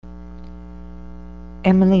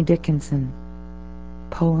Emily Dickinson,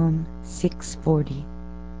 Poem 640.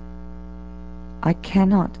 I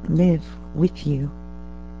cannot live with you.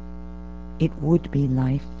 It would be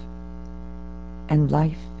life, and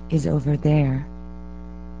life is over there.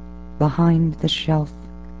 Behind the shelf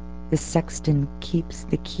the sexton keeps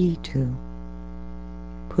the key to,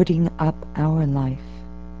 putting up our life,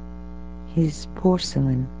 his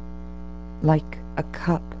porcelain, like a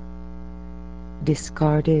cup,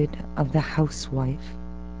 discarded of the housewife,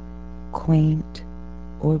 quaint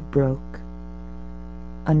or broke.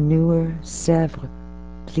 A newer Sèvres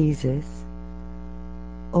pleases,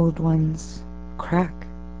 old ones crack.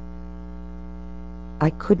 I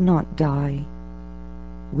could not die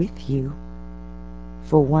with you,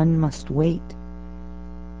 for one must wait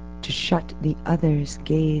to shut the other's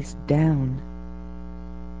gaze down.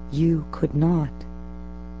 You could not,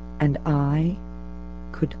 and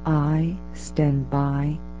could I stand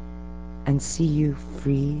by and see you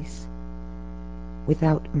freeze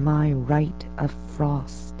without my right of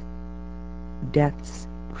frost, death's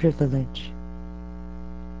privilege?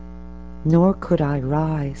 Nor could I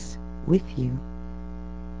rise with you,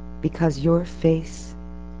 because your face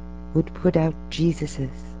would put out Jesus's,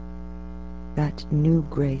 that new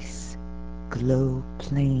grace glow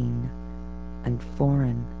plain and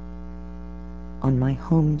foreign on my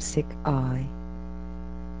homesick eye,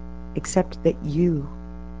 except that you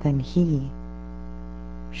than he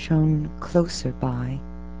shone closer by.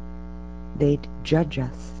 They'd judge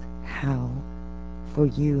us how, for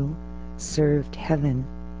you served heaven,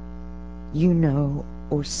 you know,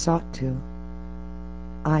 or sought to.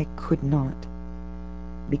 I could not,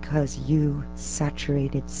 because you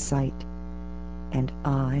saturated sight, and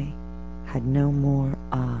I had no more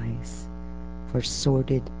eyes for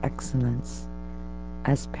sordid excellence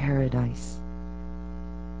as paradise.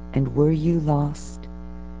 And were you lost,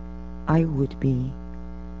 I would be,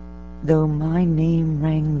 though my name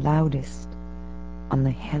rang loudest on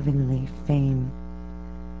the heavenly fame.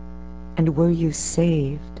 And were you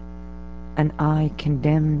saved, and I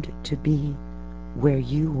condemned to be where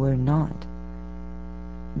you were not,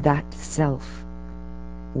 that self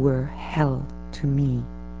were hell to me.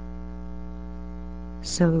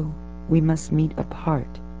 So we must meet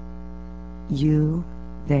apart, you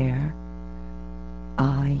there,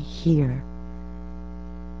 I here,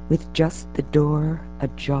 with just the door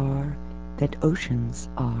ajar that oceans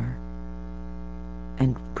are,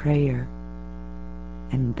 and prayer,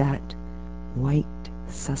 and that white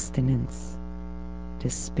sustenance to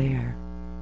spare.